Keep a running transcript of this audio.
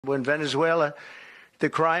In Venezuela, the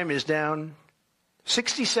crime is down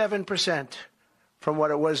 67% from what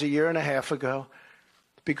it was a year and a half ago,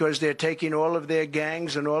 because they're taking all of their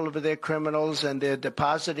gangs and all of their criminals and they're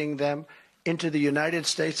depositing them into the United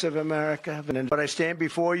States of America. But I stand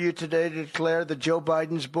before you today to declare that Joe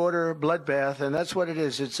Biden's border bloodbath, and that's what it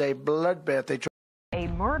is. It's a bloodbath. A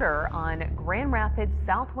murder on Grand Rapids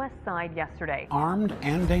southwest side yesterday. Armed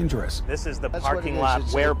and dangerous. This is the parking lot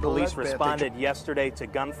where police responded yesterday to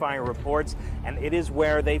gunfire reports, and it is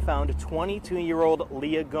where they found 22-year-old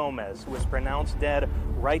Leah Gomez, who was pronounced dead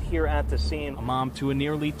right here at the scene. A mom to a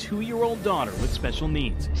nearly 2-year-old daughter with special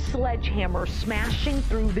needs. Sledgehammer smashing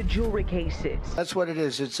through the jewelry cases. That's what it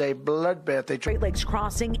is. It's a bloodbath. Great Lakes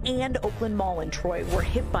Crossing and Oakland Mall in Troy were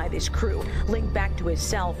hit by this crew, linked back to his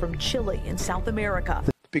cell from Chile in South America.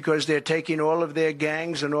 Because they're taking all of their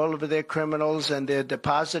gangs and all of their criminals and they're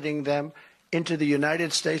depositing them into the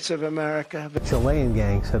United States of America. Chilean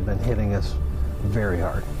gangs have been hitting us very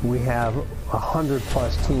hard. We have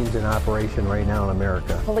 100+ teams in operation right now in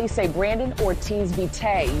America. Police say Brandon Ortiz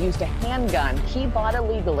Vite used a handgun he bought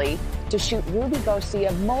illegally to shoot Ruby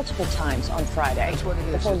Garcia multiple times on Friday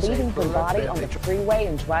before leaving her body on the freeway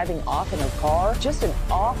and driving off in her car. Just an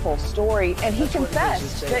awful story, and he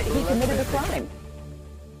confessed that he committed the crime.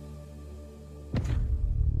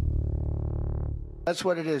 That's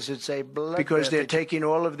what it is. It's a bloodbath. Because they're taking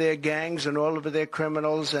all of their gangs and all of their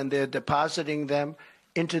criminals and they're depositing them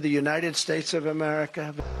into the United States of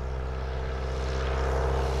America.